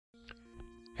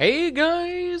Hey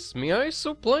guys, me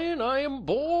ISO playing, I am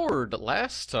bored.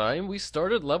 Last time we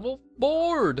started level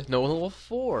bored, no level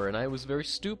 4, and I was very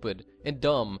stupid and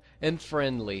dumb and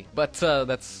friendly. But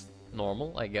that's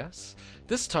normal, I guess.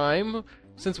 This time,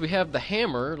 since we have the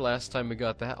hammer, last time we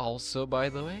got that also, by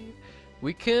the way,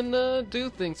 we can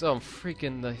do things. Oh, I'm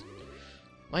freaking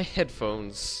my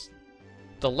headphones.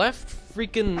 The left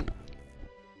freaking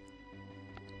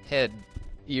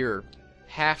ear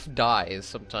half dies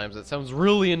sometimes. It sounds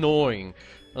really annoying,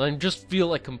 and I just feel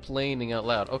like complaining out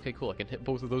loud. Okay, cool, I can hit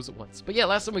both of those at once. But yeah,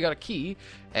 last time we got a key,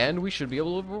 and we should be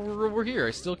able to over here.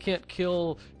 I still can't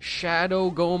kill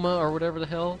Shadow Goma, or whatever the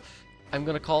hell I'm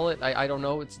gonna call it. I don't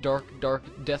know, it's Dark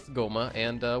Death Goma,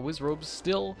 and Wizzrobe's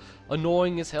still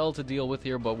annoying as hell to deal with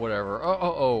here, but whatever.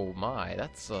 Oh my,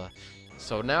 that's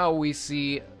so now we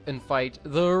see and fight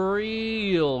the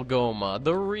real Goma,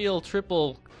 the real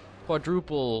triple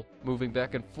quadruple moving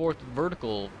back and forth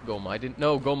vertical Goma. I didn't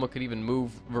know Goma could even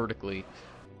move vertically.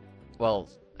 Well,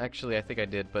 actually I think I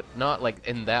did, but not like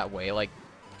in that way, like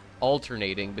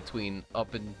alternating between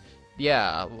up and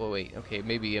yeah, wait, okay,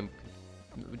 maybe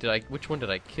which one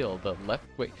did I kill? The left?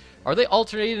 Wait, are they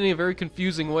alternating in a very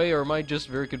confusing way, or am I just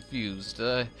very confused?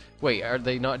 Wait, are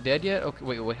they not dead yet?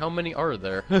 Okay, wait, how many are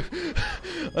there?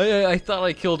 I thought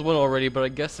I killed one already, but I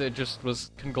guess it just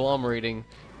was conglomerating.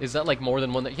 Is that like more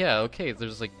than one? Yeah, okay,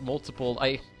 there's like multiple.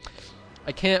 I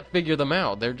can't figure them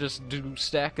out. They're just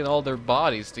stacking all their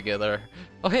bodies together.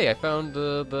 Oh hey, I found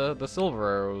the silver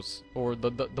arrows, or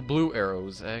the blue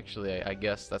arrows. Actually, I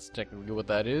guess that's technically what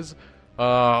that is.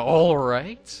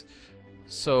 Alright.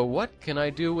 So what can I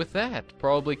do with that?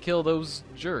 Probably kill those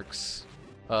jerks.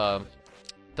 The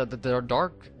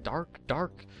dark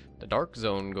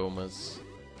zone Gomas.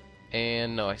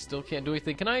 And no, I still can't do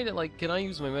anything. Can I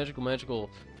use my magical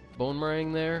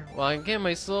boomerang there? Well, I can get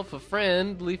myself a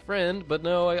friendly friend, but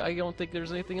no, I don't think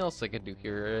there's anything else I can do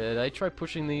here. I try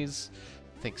pushing these.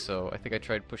 I think so. I think I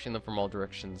tried pushing them from all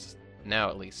directions. Now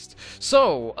at least.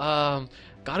 So,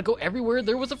 gotta go everywhere.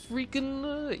 There was a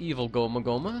freaking evil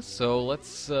Goma, so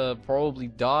let's probably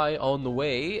die on the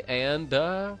way and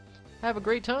have a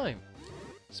great time.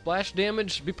 Splash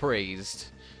damage be praised.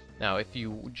 Now, if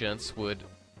you gents would...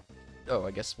 Oh,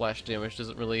 I guess splash damage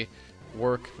doesn't really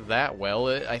work that well.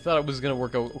 I thought it was gonna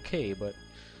work out okay, but...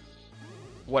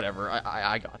 Whatever,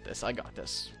 I got this, I got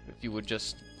this. If you would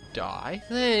just die.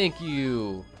 Thank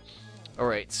you!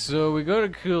 Alright, so we gotta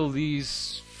kill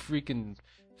these freaking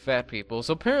fat people.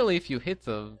 So apparently if you hit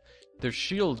them, their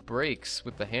shield breaks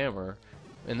with the hammer,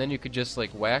 and then you could just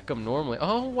like whack them normally.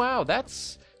 Oh wow,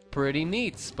 that's pretty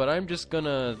neat, but I'm just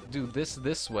gonna do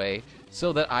this way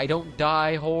so that I don't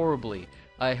die horribly.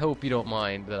 I hope you don't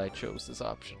mind that I chose this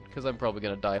option, because I'm probably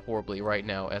gonna die horribly right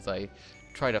now as I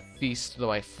try to feast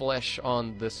my flesh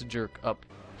on this jerk up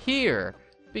here,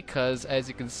 because as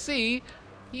you can see,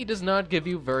 he does not give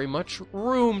you very much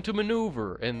room to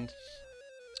maneuver, and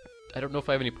I don't know if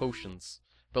I have any potions.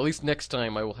 But at least next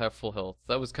time I will have full health.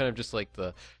 That was kind of just like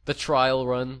the trial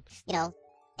run. You know,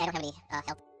 I don't have any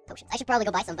health potions. I should probably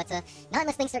go buy some, but not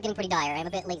unless things start getting pretty dire. I'm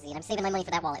a bit lazy, and I'm saving my money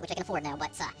for that wallet, which I can afford now,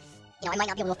 but you know, I might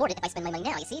not be able to afford it if I spend my money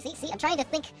now. You see? I'm trying to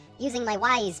think using my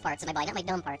wise parts of my body, not my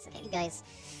dumb parts. Okay, you guys.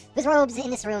 Wizzrobes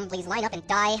in this room, please line up and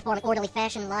die. Form an orderly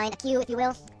fashion line, a queue, if you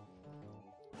will.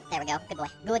 There we go. Good boy.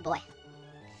 Good boy.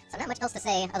 So not much else to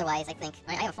say otherwise, I think.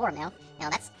 I have a forum now. Now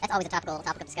that's always a topic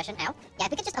of discussion. Ow. Yeah, if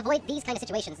we could just avoid these kind of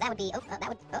situations, that would be,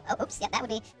 oops, yeah, that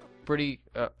would be... Pretty,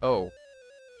 oh.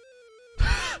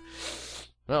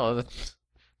 Well,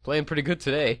 playing pretty good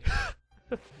today.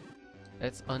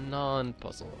 It's a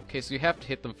non-puzzle. Okay, so you have to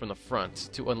hit them from the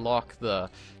front to unlock the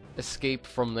escape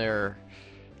from their,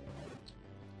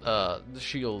 the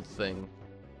shield thing.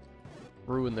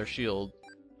 Ruin their shield,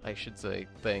 I should say,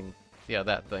 thing. Yeah,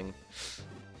 that thing.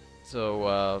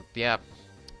 So, yeah,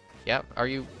 are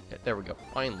you... There we go,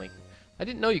 finally. I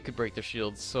didn't know you could break their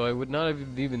shields, so I would not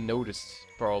have even noticed,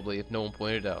 probably, if no one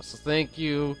pointed it out. So thank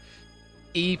you,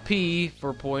 EP,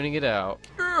 for pointing it out.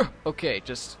 Okay,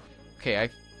 I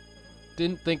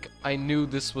didn't think I knew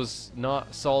this was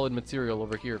not solid material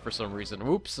over here for some reason.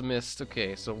 Oops, I missed.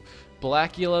 Okay, so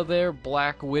Blackula there,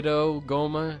 Black Widow,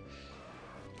 Goma.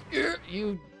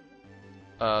 You...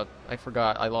 I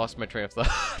forgot, I lost my train of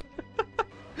thought.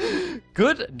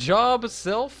 Good job,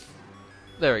 self.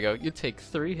 There we go. You take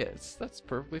 3 hits. That's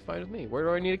perfectly fine with me. Where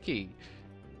do I need a key?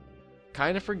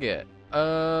 Kinda forget.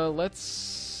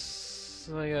 Let's...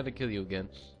 I gotta kill you again.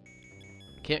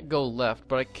 Can't go left,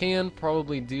 but I can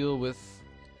probably deal with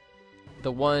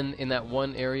the one in that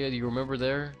one area. Do you remember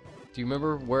there? Do you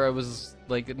remember where I was,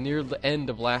 like, near the end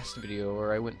of last video,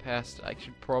 where I went past? I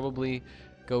should probably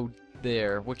go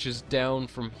there, which is down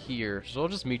from here. So I'll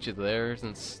just meet you there,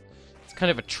 since it's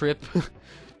kind of a trip.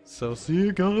 So see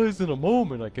you guys in a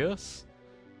moment, I guess.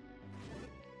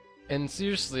 And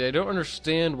seriously, I don't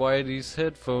understand why these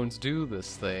headphones do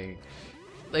this thing.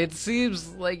 It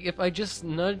seems like if I just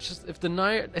nudge, if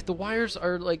the wires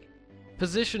are like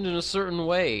positioned in a certain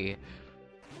way,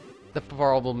 the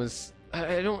problem is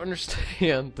I don't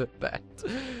understand that.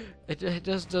 It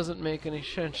just doesn't make any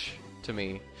sense to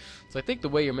me. So I think the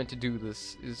way you're meant to do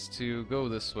this is to go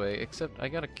this way, except I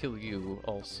gotta kill you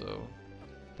also.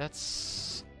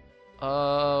 That's...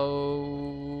 Oh...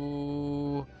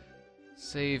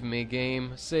 Save me,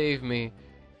 game. Save me.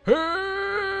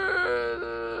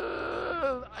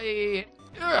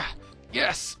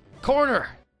 Yes!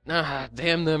 Corner! Ah,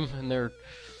 damn them and their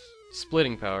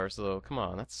splitting powers, though. Come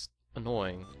on, that's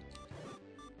annoying.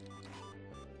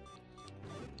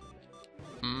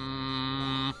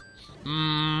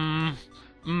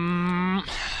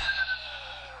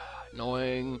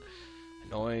 Annoying.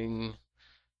 Annoying.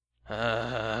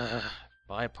 Buy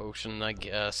a potion, I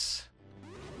guess.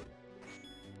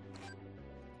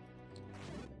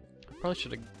 Probably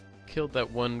should have killed that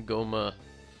one Goma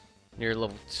near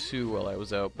level 2 while I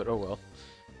was out, but oh well.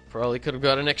 Probably could have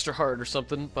got an extra heart or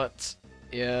something, but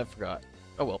yeah, I forgot.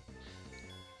 Oh well.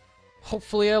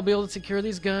 Hopefully I'll be able to take care of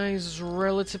these guys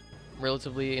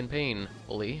relatively in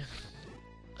painfully.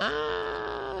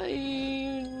 No,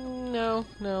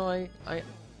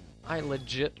 I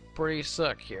legit pretty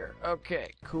suck here.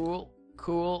 Okay, cool.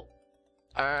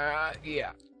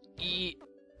 Yeah.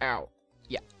 Ow.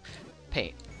 Yeah.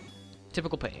 Pain.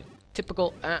 Typical pain.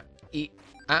 Typical,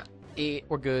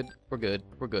 we're good.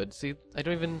 See, I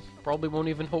don't even,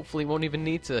 hopefully won't even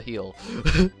need to heal.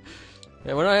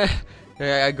 And when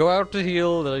I go out to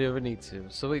heal, then I never need to.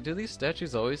 So wait, do these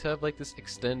statues always have like this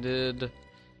extended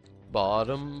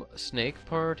bottom snake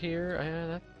part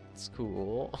here? That's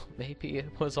cool. Maybe it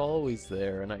was always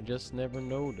there and I just never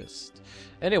noticed.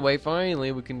 Anyway,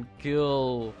 finally we can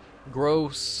kill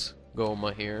gross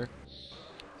Goma here.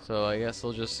 So I guess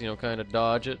I'll just, kind of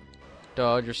dodge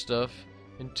your stuff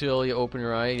until you open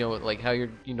your eye, like how you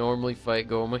normally fight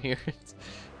Goma here.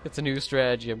 It's a new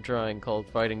strategy I'm trying called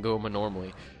fighting Goma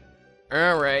normally.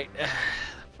 Alright,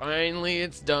 finally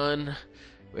it's done.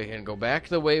 We can go back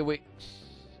the way we...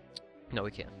 No, we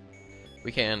can't.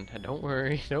 We can. Don't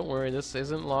worry, this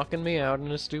isn't locking me out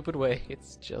in a stupid way.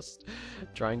 It's just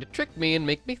trying to trick me and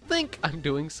make me think I'm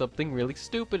doing something really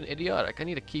stupid and idiotic. I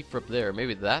need a key for up there.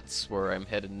 Maybe that's where I'm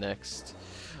headed next.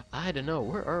 I don't know.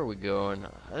 Where are we going?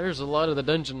 There's a lot of the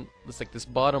dungeon. It's like this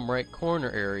bottom right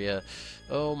corner area.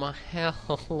 Oh my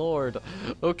hell, Lord.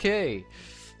 Okay.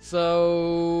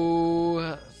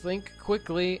 So think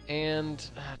quickly and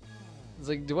it's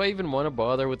like, do I even want to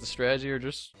bother with the strategy or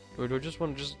do I just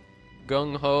want to just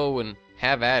gung-ho and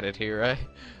have at it here?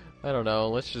 I don't know.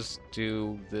 Let's just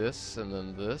do this and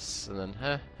then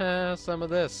some of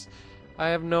this. I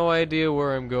have no idea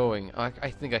where I'm going.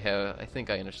 I think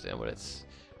I understand what it's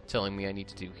telling me I need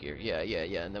to do here. Yeah.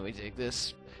 And then we take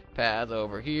this path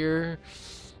over here,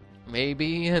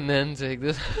 maybe, and then take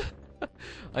this.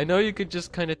 I know you could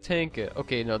just kind of tank it.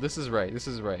 Okay, no, this is right.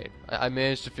 I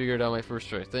managed to figure it out my first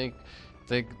try. Thank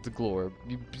the Glorb.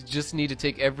 You just need to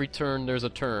take every turn there's a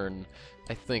turn.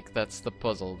 I think that's the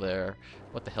puzzle there.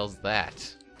 What the hell's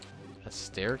that? A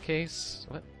staircase?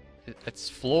 What? It's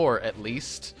floor, at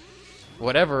least.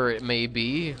 Whatever it may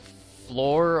be.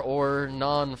 Floor or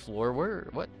non-floor.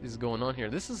 What is going on here?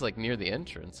 This is like near the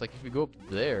entrance. Like if you go up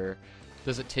there,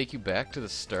 does it take you back to the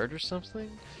start or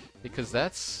something? Because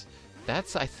that's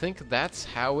I think that's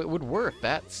how it would work.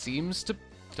 That seems to...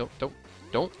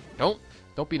 Don't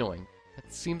be annoying.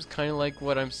 That seems kind of like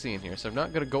what I'm seeing here. So I'm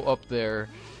not going to go up there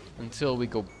until we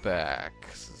go back.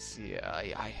 So, yeah,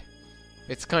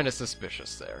 it's kind of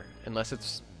suspicious there. Unless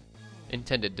it's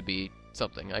intended to be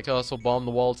something. I could also bomb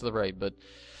the wall to the right, but...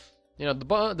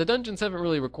 the dungeons haven't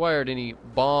really required any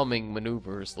bombing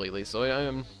maneuvers lately, so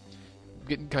I'm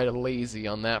getting kind of lazy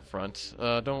on that front.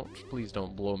 Please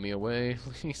don't blow me away.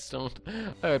 Please don't.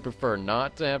 I would prefer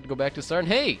not to have to go back to start.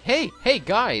 Hey,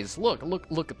 guys, look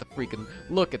at the freaking,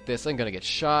 look at this. I'm gonna get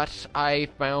shot. I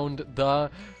found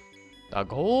the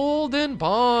golden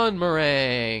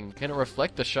boomerang. Can it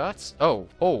reflect the shots? Oh,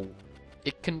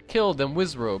 it can kill them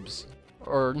Wizzrobes.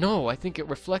 Or no, I think it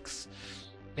reflects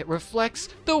the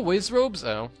Wizzrobes.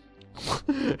 Oh.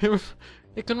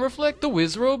 It can reflect the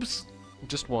Wizzrobes.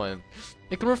 Just one.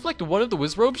 It can reflect one of the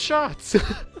Wizzrobe shots.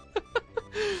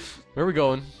 Where are we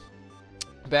going?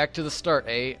 Back to the start,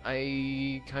 eh?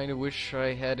 I kind of wish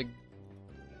I had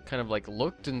kind of like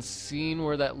looked and seen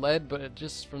where that led, but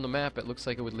just from the map it looks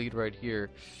like it would lead right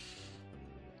here.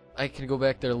 I can go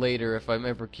back there later if I'm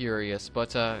ever curious.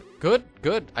 But,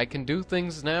 good. I can do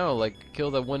things now, like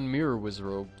kill that one mirror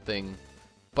Wizzrobe thing.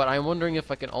 But I'm wondering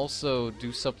if I can also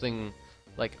do something,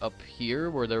 like, up here,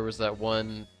 where there was that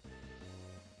one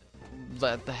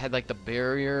that had, like, the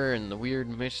barrier and the weird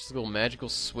mystical magical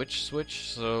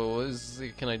switch. So,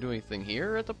 can I do anything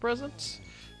here at the present?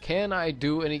 Can I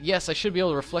do any... Yes, I should be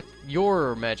able to reflect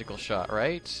your magical shot,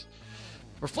 right?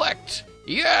 Reflect!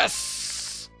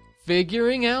 Yes!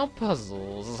 Figuring out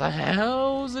puzzles.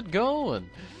 How's it going?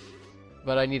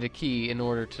 But I need a key in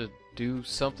order to do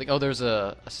something. Oh, there's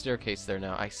a staircase there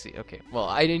now. I see. Okay. Well,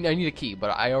 I need a key, but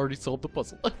I already solved the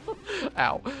puzzle.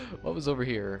 Ow. What was over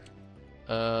here?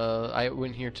 I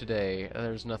went here today.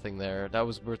 There's nothing there. That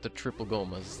was worth the triple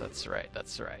gomas. That's right.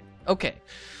 Okay.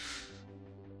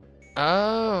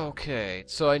 Okay.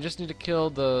 So I just need to kill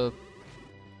the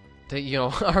you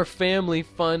know, our family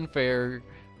fun fair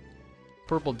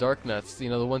purple dark nuts, you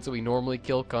know, the ones that we normally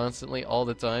kill constantly all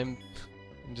the time.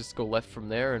 And just go left from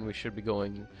there and we should be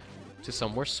going to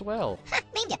somewhere swell. Ha!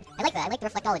 Named it! I like that. I like the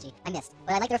reflectology. I missed.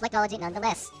 But I like the reflectology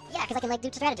nonetheless. Yeah, because I can, like, do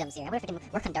stratagems here. I wonder if I can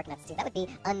work on dark nuts, too. That would be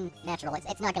unnatural.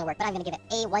 It's not gonna work, but I'm gonna give it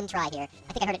a one try here.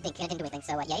 I think I heard it think. I didn't do anything,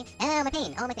 so, yay. Oh, my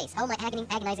pain. Oh, my face. Oh, my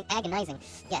agonizing.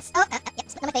 Yes. Oh, yep.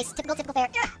 Spit on my face. Typical fare.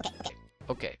 Okay.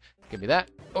 Okay. Give me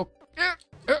that. Oh.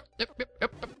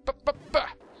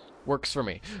 Works for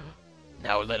me.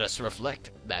 Now let us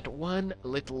reflect that one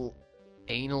little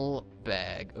anal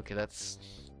bag. Okay, that's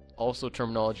also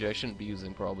terminology I shouldn't be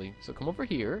using probably. So come over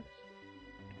here.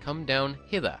 Come down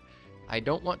hither. I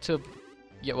don't want to...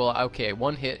 Yeah, well, okay,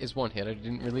 one hit is one hit. I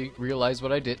didn't really realize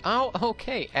what I did. Oh,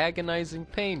 okay, agonizing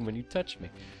pain when you touch me.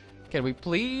 Can we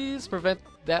please prevent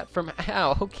that from...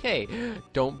 Ow, okay.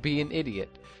 Don't be an idiot.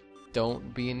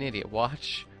 Don't be an idiot.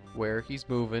 Watch where he's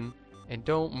moving. And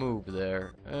don't move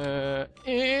there.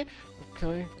 Okay.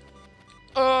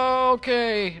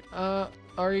 Okay.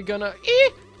 Are you gonna...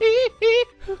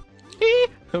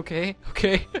 Okay.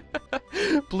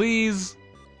 Please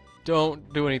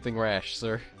don't do anything rash,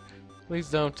 sir. Please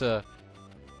don't,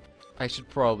 I should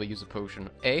probably use a potion.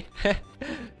 Eh?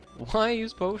 Why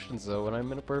use potions, though, when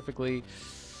I'm in a perfectly...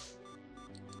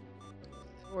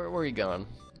 Where are you going?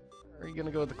 Are you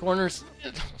gonna go to the corners?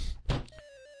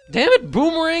 Damn it,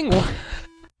 Boomerang!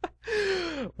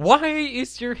 Why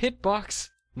is your hitbox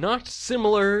not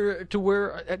similar to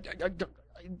where...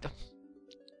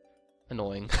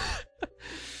 Annoying.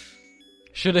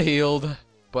 Should have healed,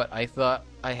 but I thought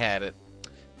I had it.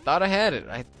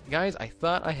 Guys, I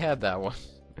thought I had that one.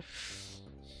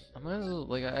 I might as well,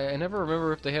 like, I never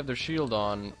remember if they have their shield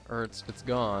on or it's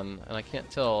gone, and I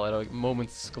can't tell at a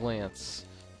moment's glance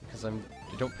because I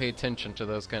don't pay attention to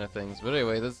those kind of things. But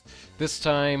anyway, this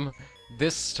time,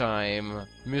 Mr.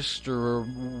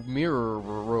 Mirror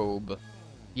Robe.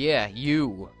 Yeah,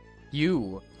 you.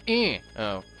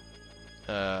 Oh.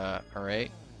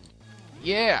 Alright.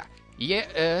 Yeah.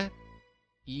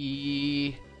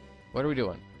 What are we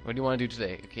doing? What do you want to do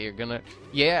today? Okay, you're gonna...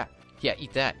 Yeah,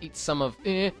 eat that. Eat some of...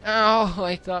 Ow!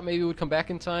 I thought maybe it would come back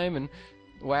in time and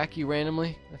whack you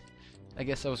randomly. I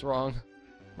guess I was wrong.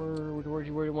 Where do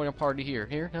you want to party here?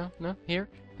 Here? No? Here?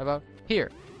 How about here?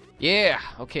 Yeah!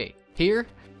 Okay. Here?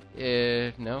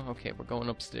 No? Okay, we're going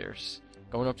upstairs.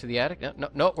 Going up to the attic?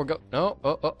 No, we're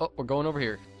we're going over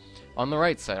here. On the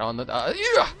right side, on the...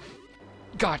 Yeah!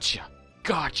 Gotcha,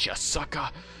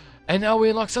 sucker! And now we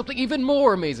unlock something even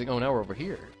more amazing! Oh, now we're over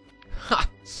here. Ha!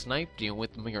 Sniped you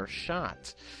with your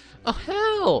shot. Oh,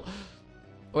 hell!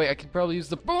 Wait, I could probably use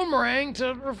the boomerang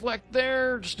to reflect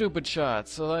their stupid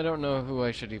shots, so I don't know who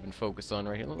I should even focus on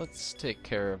right here. Let's take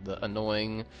care of the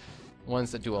annoying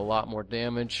ones that do a lot more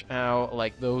damage. Ow,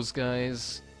 like those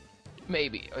guys.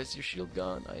 Maybe. Oh, is your shield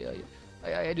gone?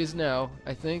 It is now,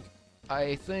 I think.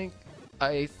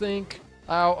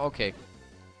 Ow, okay.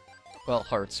 Well,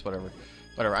 hearts, whatever.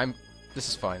 This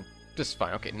is fine.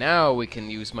 Okay, now we can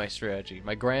use my strategy.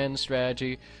 My grand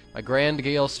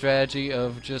Gale strategy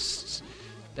of just...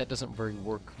 That doesn't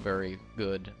work very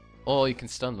good. Oh, you can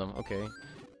stun them, okay.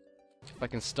 If I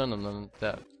can stun them, then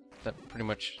that pretty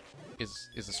much is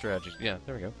a strategy. Yeah,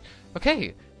 there we go.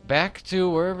 Okay, back to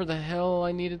wherever the hell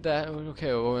I needed that.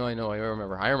 Okay, oh, I know,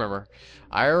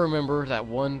 I remember that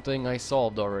one thing I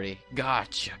solved already.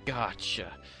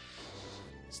 Gotcha.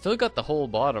 Still got the whole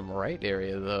bottom right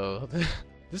area, though.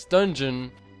 This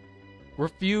dungeon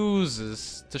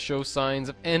refuses to show signs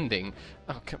of ending.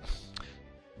 Oh, come...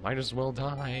 Might as well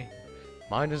die.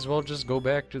 Might as well just go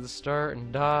back to the start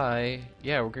and die.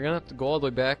 Yeah, we're gonna have to go all the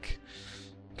way back,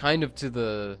 kind of to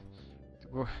the...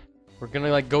 We're gonna,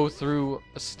 like, go through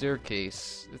a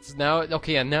staircase. It's now...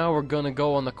 Okay, yeah, now we're gonna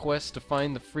go on the quest to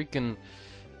find the freaking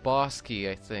boss key,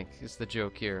 I think, is the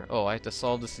joke here. Oh, I have to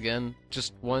solve this again?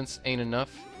 Just once ain't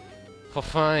enough? Oh,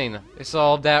 fine. I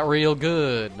solved that real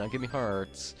good. Now give me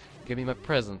hearts. Give me my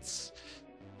presents.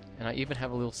 And I even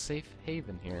have a little safe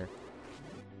haven here.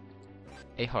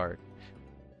 A heart.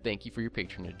 Thank you for your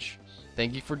patronage.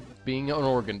 Thank you for being an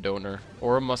organ donor.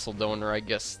 Or a muscle donor, I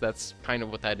guess that's kind of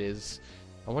what that is.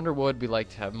 I wonder what it'd be like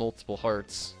to have multiple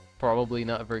hearts. Probably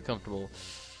not very comfortable.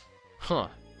 Huh.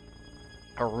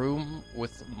 A room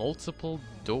with multiple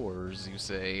doors, you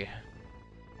say?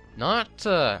 Not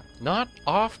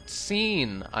oft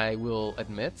seen, I will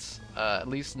admit. At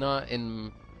least not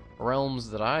in realms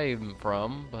that I'm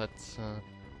from, but,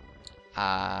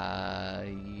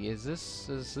 is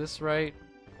this right?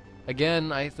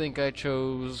 Again, I think I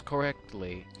chose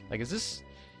correctly. Like, is this...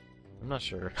 I'm not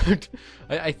sure.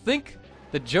 I think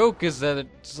the joke is that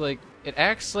it's like, it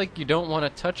acts like you don't want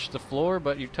to touch the floor,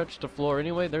 but you touch the floor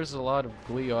anyway. There's a lot of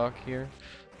Gleeok here,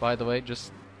 by the way.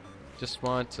 Just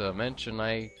want to mention,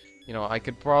 I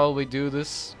could probably do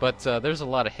this, but there's a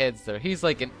lot of heads there. He's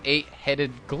like an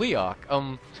 8-headed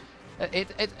Gleeok.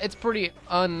 It's pretty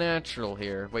unnatural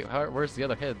here. Wait, where's the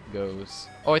other head goes?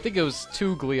 Oh, I think it was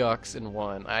 2 Gleeoks in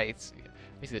one. I see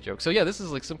the joke. So yeah, this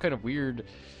is like some kind of weird.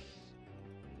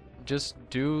 Just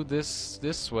do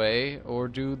this way, or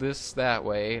do this that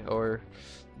way, or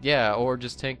yeah, or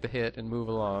just tank the hit and move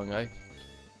along. I'm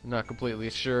not completely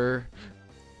sure.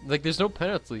 Like, there's no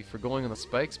penalty for going on the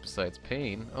spikes besides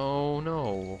pain. Oh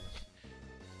no.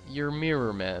 You're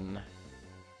mirror men.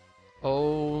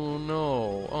 Oh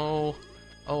no.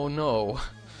 Oh no.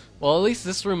 Well, at least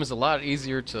this room is a lot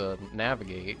easier to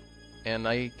navigate, and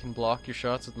I can block your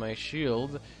shots with my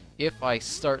shield if I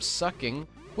start sucking,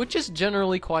 which is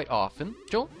generally quite often.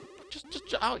 Don't just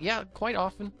oh yeah, quite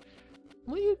often.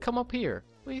 Will you come up here?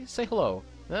 Will you say hello?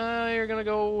 You're gonna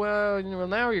go. Well,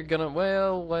 now you're gonna.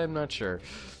 Well, I'm not sure.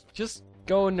 Just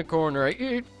go in the corner.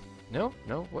 No.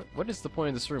 What is the point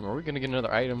of this room? Are we gonna get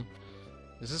another item?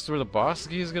 Is this where the boss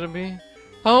key is gonna be?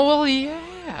 Oh well,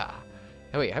 yeah.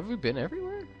 Oh, wait, have we been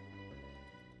everywhere?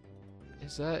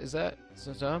 Is that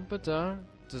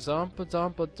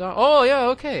oh yeah,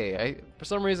 okay. For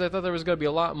some reason I thought there was gonna be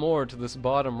a lot more to this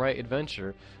bottom right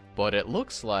adventure, but it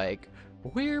looks like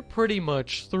we're pretty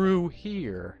much through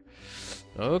here.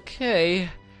 Okay.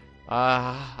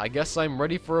 I guess I'm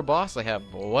ready for a boss. I have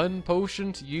 1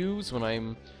 potion to use when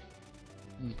I'm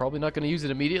probably not going to use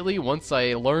it immediately. Once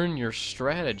I learn your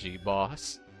strategy,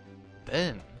 boss,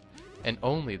 then, and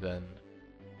only then,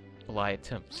 will I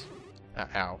attempt.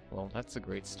 Ow. Well, that's a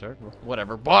great start.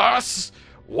 Whatever. Boss!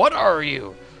 What are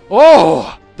you?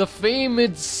 Oh! The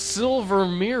famed silver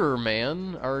mirror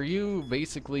man. Are you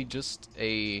basically just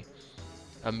a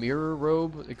mirror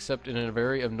robe, except in a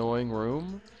very annoying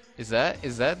room? Is that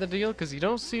the deal? Because you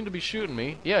don't seem to be shooting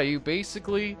me. Yeah,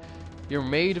 you're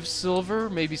made of silver,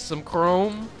 maybe some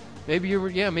chrome. Maybe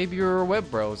you're a web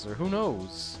browser. Who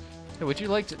knows? Hey, would you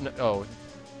like to? No, oh,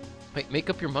 wait, make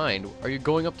up your mind. Are you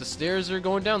going up the stairs or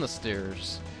going down the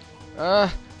stairs? No,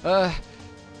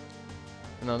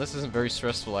 this isn't very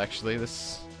stressful actually.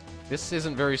 This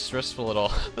isn't very stressful at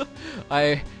all.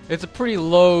 It's a pretty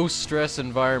low stress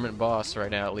environment boss right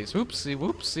now, at least.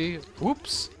 Whoopsie.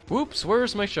 Whoops,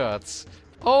 where's my shots?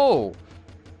 Oh!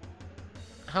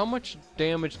 How much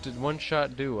damage did 1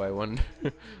 shot do, I wonder?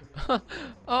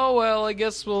 Oh well, I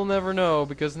guess we'll never know,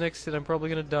 because next hit I'm probably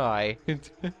gonna die.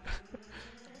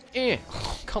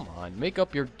 Come on, make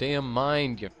up your damn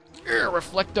mind, you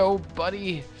Reflecto,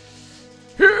 buddy!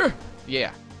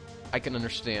 Yeah, I can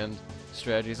understand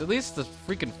strategies. At least the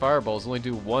freaking fireballs only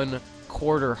do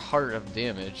 1/4 heart of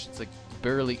damage. It's like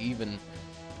barely even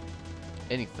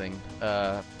anything.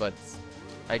 But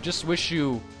I just wish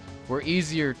you were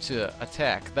easier to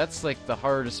attack. That's like the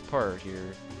hardest part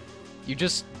here. You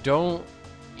just don't.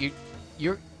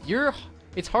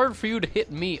 It's hard for you to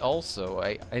hit me. Also,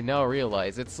 I now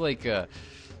realize it's like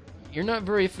you're not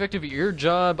very effective at your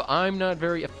job. I'm not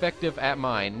very effective at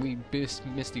mine. We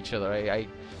missed each other.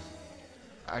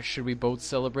 Should we both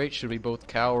celebrate? Should we both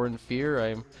cower in fear?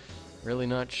 I'm really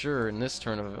not sure in this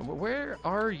tournament. Where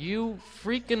are you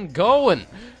freaking going?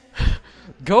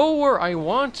 Go where I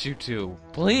want you to,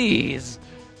 please.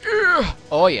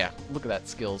 Oh yeah, look at that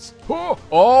skills.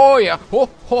 Oh yeah.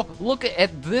 Oh, look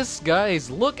at this, guys.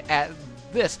 Look at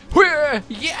this.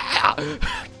 Yeah.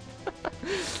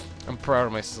 I'm proud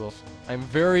of myself. I'm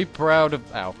very proud of.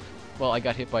 Ow. Well, I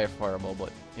got hit by a fireball,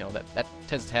 but you know that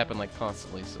tends to happen like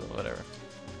constantly. So whatever.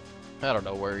 I don't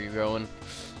know where you're going.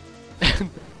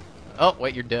 Oh,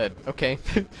 wait, you're dead. Okay.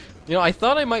 You know, I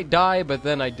thought I might die, but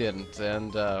then I didn't.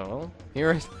 And, well,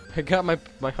 here I got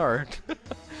my heart.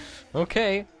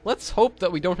 Okay, let's hope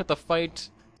that we don't have to fight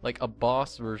like a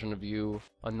boss version of you,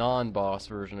 a non-boss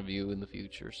version of you in the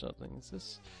future or something. Is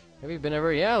this? Have you been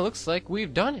ever? Yeah, looks like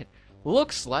we've done it.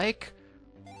 Looks like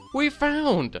we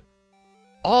found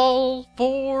all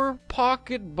 4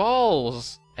 pocket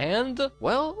balls. And,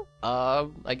 well,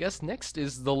 I guess next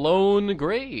is the lone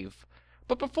grave.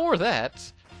 But before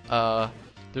that,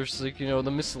 there's, like, you know, the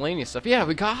miscellaneous stuff. Yeah,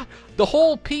 we got the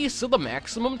whole piece of the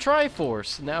maximum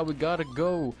Triforce. Now we gotta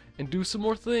go and do some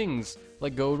more things.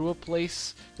 Like go to a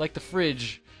place like the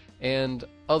fridge and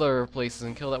other places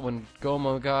and kill that one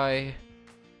Goma guy.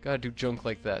 Gotta do junk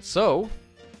like that. So,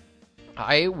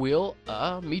 I will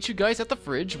meet you guys at the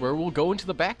fridge where we'll go into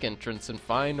the back entrance and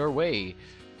find our way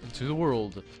into the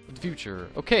world of the future.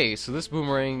 Okay, so this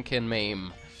boomerang can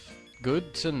maim.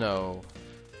 Good to know.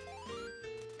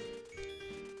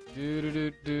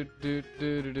 Is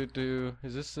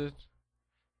this it?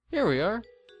 Here we are.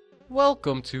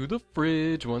 Welcome to the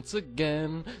fridge once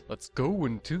again. Let's go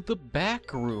into the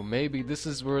back room. Maybe this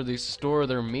is where they store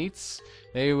their meats.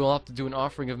 Maybe we'll have to do an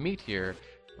offering of meat here.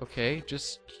 Okay,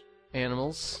 just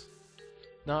animals.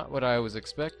 Not what I was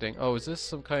expecting. Oh, is this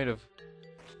some kind of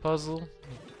puzzle?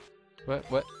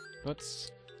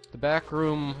 What's... The back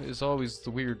room is always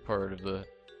the weird part of the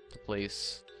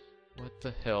place. What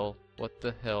the hell? What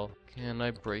the hell? Can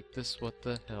I break this? What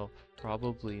the hell?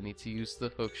 Probably need to use the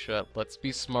hook shot. Let's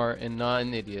be smart and not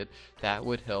an idiot. That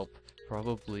would help.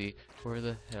 Probably. Where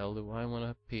the hell do I want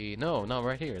to pee? No, not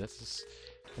right here. This is...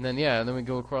 And then, yeah, and then we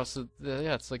go across the...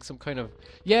 yeah, it's like some kind of...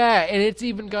 Yeah, and it's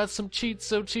even got some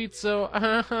cheat-so.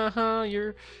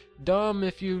 You're dumb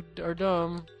if you are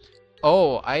dumb.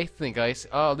 Oh, I think I see...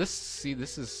 Oh, this... See,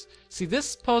 this is... See,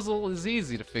 this puzzle is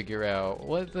easy to figure out.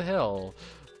 What the hell?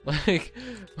 Like...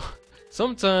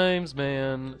 Sometimes,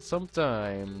 man,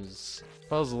 sometimes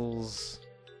puzzles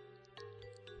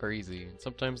are easy.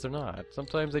 Sometimes they're not.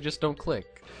 Sometimes they just don't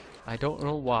click. I don't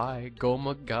know why,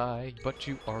 Goma guy, but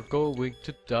you are going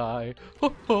to die.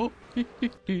 Ho ho, hee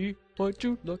hee hee. Why'd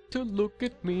you like to look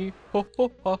at me? Ho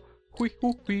ho ha, wee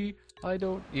hoo wee. I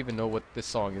don't even know what this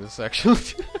song is, actually.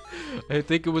 I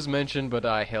think it was mentioned, but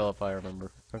hell if I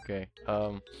remember. Okay,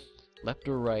 left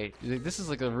or right? This is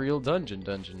like a real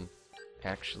dungeon,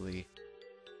 actually.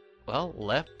 Well,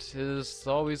 left is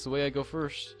always the way I go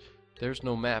first. There's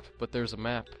no map, but there's a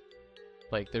map.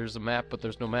 Like, there's a map, but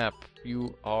there's no map.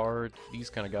 You are these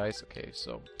kind of guys. Okay,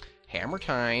 so, hammer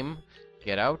time.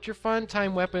 Get out your fun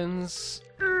time weapons.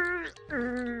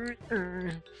 And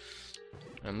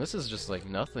this is just like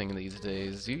nothing these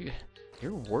days.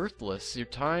 You're worthless. Your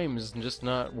time is just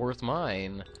not worth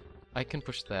mine. I can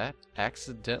push that.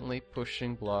 Accidentally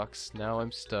pushing blocks. Now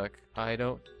I'm stuck. I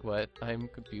don't... What? I'm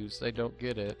confused. I don't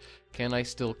get it. Can I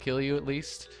still kill you at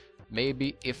least?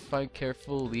 Maybe if I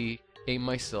carefully aim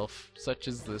myself, such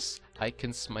as this, I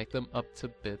can smite them up to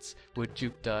bits. Would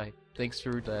you die? Thanks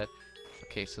for that.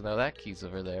 Okay, so now that key's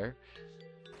over there.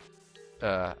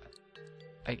 I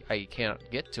can't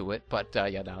get to it, but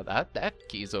yeah, now that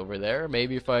key's over there.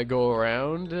 Maybe if I go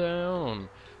around down.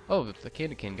 Oh, the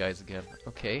candy cane guys again.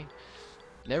 Okay.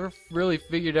 Never really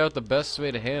figured out the best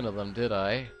way to handle them, did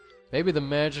I? Maybe the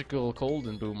magical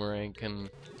golden boomerang can...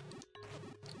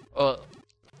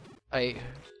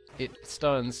 It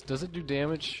stuns. Does it do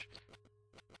damage?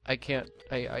 I can't...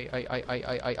 I'm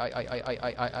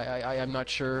not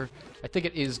sure. I think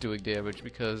it is doing damage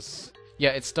because... Yeah,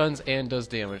 it stuns and does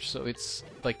damage, so it's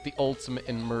like the ultimate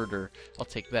in murder. I'll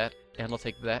take that, and I'll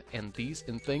take that, and these,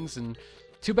 and things, and...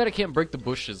 Too bad I can't break the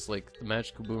bushes like the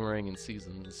magical boomerang in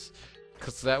Seasons,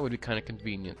 because that would be kind of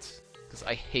convenient. Because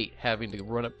I hate having to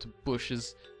run up to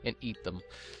bushes and eat them.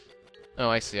 Oh,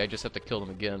 I see. I just have to kill them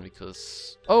again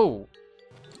because... Oh!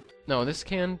 No, this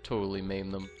can totally maim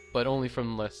them, but only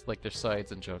from less, like, their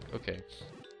sides and junk. Okay.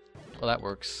 Well, that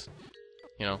works.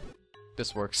 You know,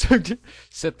 this works.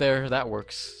 Sit there, that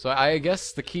works. So I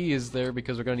guess the key is there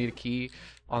because we're going to need a key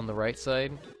on the right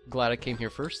side. Glad I came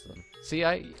here first then. See,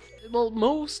 well,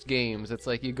 most games, it's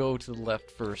like you go to the left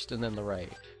first and then the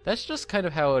right. That's just kind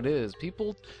of how it is.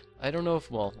 People, I don't know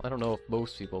if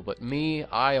most people, but me,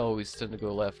 I always tend to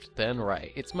go left, then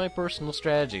right. It's my personal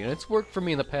strategy, and it's worked for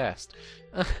me in the past.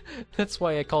 That's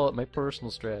why I call it my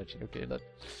personal strategy. Okay,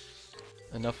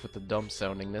 enough with the dumb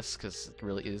soundingness, because it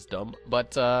really is dumb.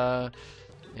 But, yeah,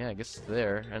 I guess it's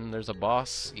there. And there's a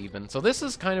boss, even. So this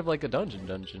is kind of like a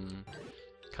dungeon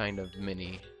kind of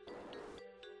mini.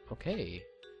 Okay.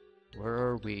 Where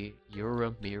are we? You're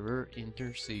a mirror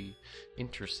intercy.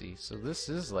 So this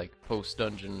is like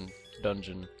post-dungeon.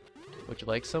 Would you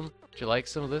like some? Would you like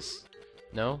some of this?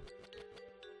 No?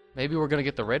 Maybe we're gonna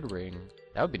get the red ring.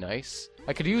 That would be nice.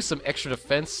 I could use some extra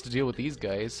defense to deal with these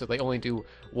guys, so they only do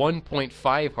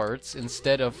 1.5 hearts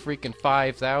instead of freaking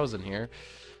 5,000 here.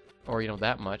 Or, you know,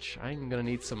 that much. I'm gonna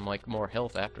need some, like, more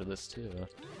health after this, too.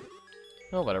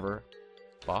 Oh, whatever.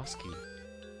 Boss key.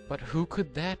 But who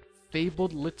could that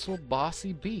fabled little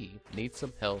bossy be? Need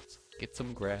some health. Get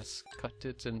some grass. Cut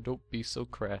it and don't be so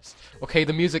crass. Okay,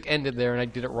 the music ended there and I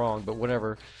did it wrong, but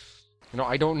whatever. You know,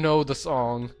 I don't know the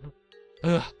song.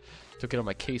 Ugh. Took it on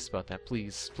my case about that.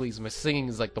 Please, please. My singing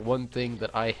is like the one thing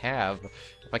that I have.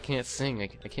 If I can't sing, I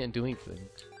can't do anything.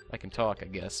 I can talk, I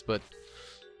guess, but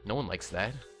no one likes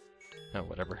that. Oh,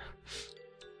 whatever.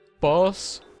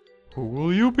 Boss, who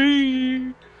will you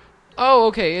be? Oh,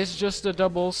 okay, it's just a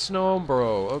double snow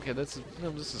bro. Okay, this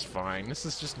is fine. This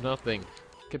is just nothing.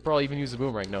 Could probably even use a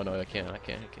boomerang. No, I can't.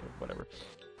 Whatever.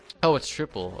 Oh, it's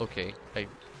triple. Okay, I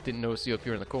didn't notice you up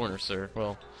here in the corner, sir.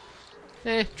 Well,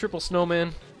 triple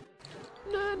snowman.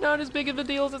 Nah, not as big of a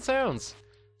deal as it sounds.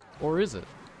 Or is it?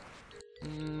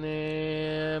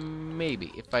 Nah,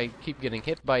 maybe. If I keep getting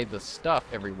hit by the stuff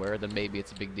everywhere, then maybe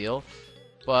it's a big deal.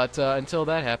 But until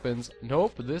that happens,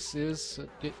 nope. This is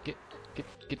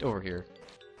get over here.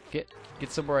 Get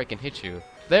somewhere I can hit you.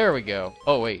 There we go.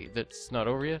 Oh wait, that's not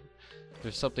over yet.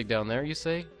 There's something down there, you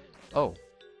say? Oh.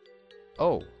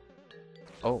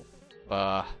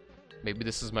 Maybe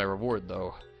this is my reward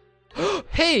though.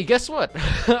 Hey, guess what?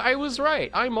 I was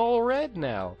right. I'm all red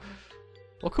now.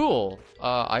 Well, cool.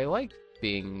 I like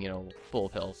being, you know, full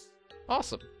of health.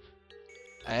 Awesome.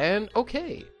 And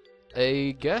okay.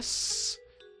 I guess.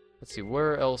 Let's see.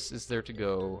 Where else is there to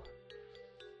go?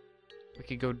 We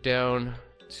could go down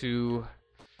to.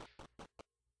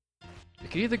 We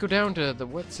could either go down to the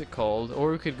what's it called,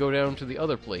 or we could go down to the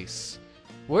other place.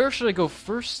 Where should I go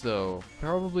first, though?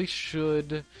 Probably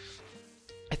should.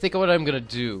 I think what I'm gonna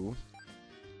do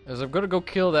is I'm gonna go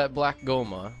kill that black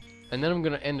Goma, and then I'm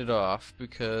gonna end it off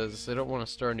because I don't want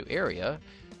to start a new area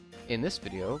in this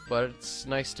video, but it's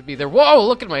nice to be there. Whoa!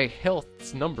 Look at my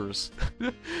health numbers.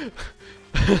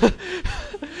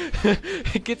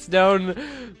 It gets down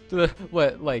to the,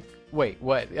 what, like, wait,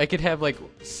 what? I could have like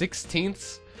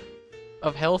 16ths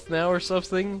of health now or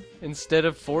something instead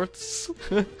of fourths?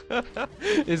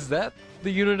 Is that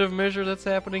the unit of measure that's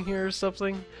happening here or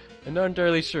something? I'm not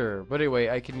entirely sure, but anyway,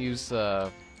 I can use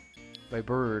my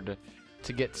bird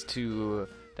to get to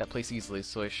that place easily,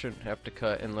 so I shouldn't have to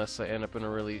cut unless I end up in a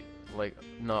really, like,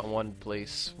 not one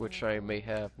place, which I may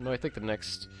have. No, I think the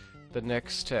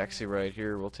next taxi ride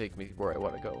here will take me where I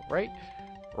want to go, right?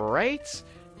 Right?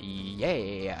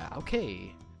 Yeah,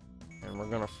 okay. And we're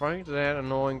gonna fight that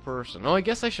annoying person. Oh, I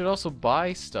guess I should also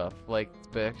buy stuff, like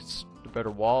the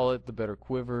better wallet, the better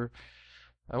quiver.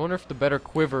 I wonder if the better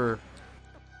quiver,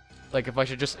 like if I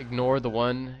should just ignore the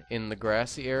one in the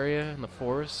grassy area in the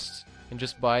forest and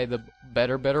just buy the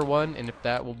better one, and if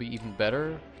that will be even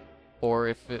better, or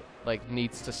if it like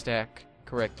needs to stack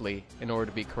correctly in order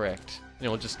to be correct. And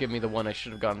it'll just give me the one I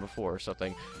should have gotten before or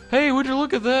something. Hey, would you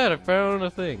look at that? I found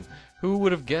a thing. Who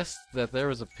would have guessed that there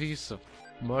was a piece of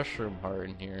mushroom heart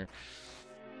in here?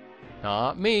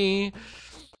 Not me.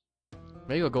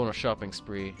 Maybe I'll go on a shopping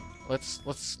spree. Let's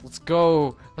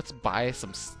go. Let's buy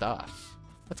some stuff.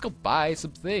 Let's go buy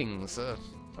some things.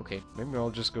 Okay, maybe I'll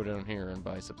just go down here and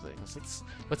buy some things.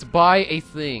 Let's buy a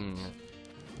thing.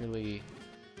 Really,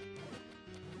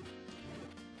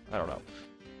 I don't know.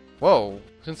 Whoa!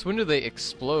 Since when do they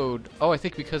explode? Oh, I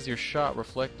think because your shot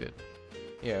reflected.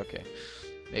 Yeah, okay.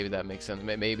 Maybe that makes sense.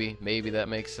 Maybe that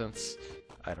makes sense.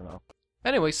 I don't know.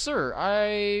 Anyway, sir,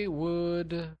 I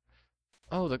would.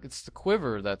 Oh, look, it's the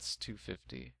quiver that's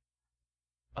 250.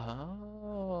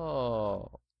 Oh.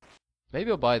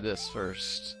 Maybe I'll buy this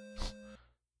first.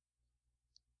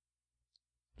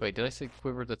 Wait, did I say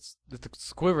quiver? That's the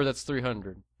quiver that's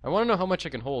 300. I want to know how much I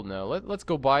can hold now. Let's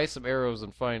go buy some arrows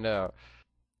and find out.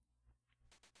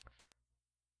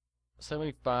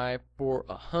 75 for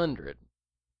 100.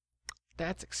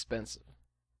 That's expensive.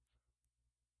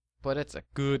 But it's a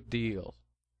good deal,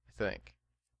 I think.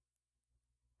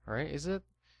 Alright, is it?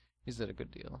 Is it a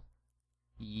good deal?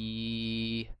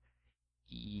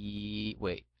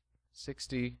 Wait.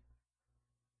 60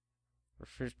 or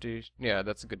 50. Yeah,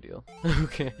 that's a good deal.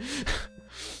 Okay.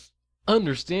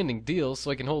 Understanding deals, so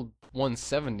I can hold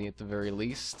 170 at the very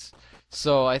least.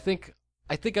 So I think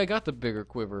I got the bigger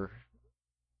quiver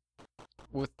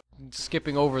with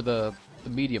skipping over the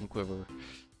medium quiver.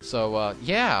 So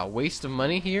yeah, waste of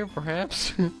money here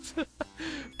perhaps.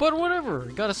 But whatever,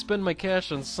 gotta spend my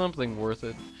cash on something worth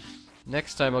it.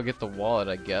 Next time I'll get the wallet,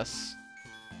 I guess.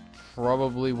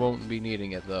 Probably won't be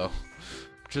needing it though.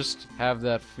 Just have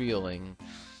that feeling.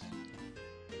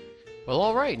 Well,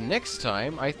 alright, next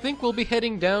time, I think we'll be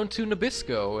heading down to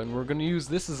Nabisco, and we're gonna use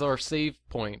this as our save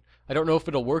point. I don't know if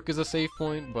it'll work as a save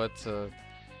point, but,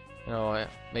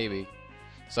 maybe.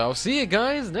 So I'll see you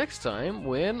guys next time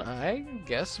when I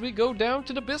guess we go down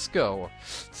to Nabisco.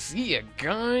 See you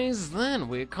guys then.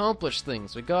 We accomplished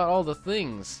things. We got all the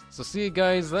things. So see you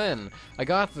guys then. I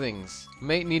got things.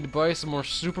 Might need to buy some more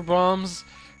super bombs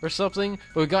or something,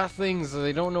 but we got things.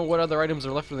 I don't know what other items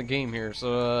are left in the game here,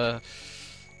 so,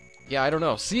 yeah, I don't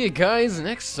know. See you guys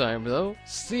next time, though.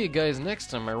 See you guys next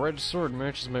time. My red sword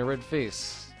matches my red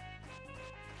face.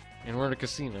 And we're in a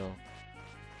casino.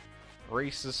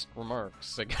 Racist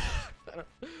remarks.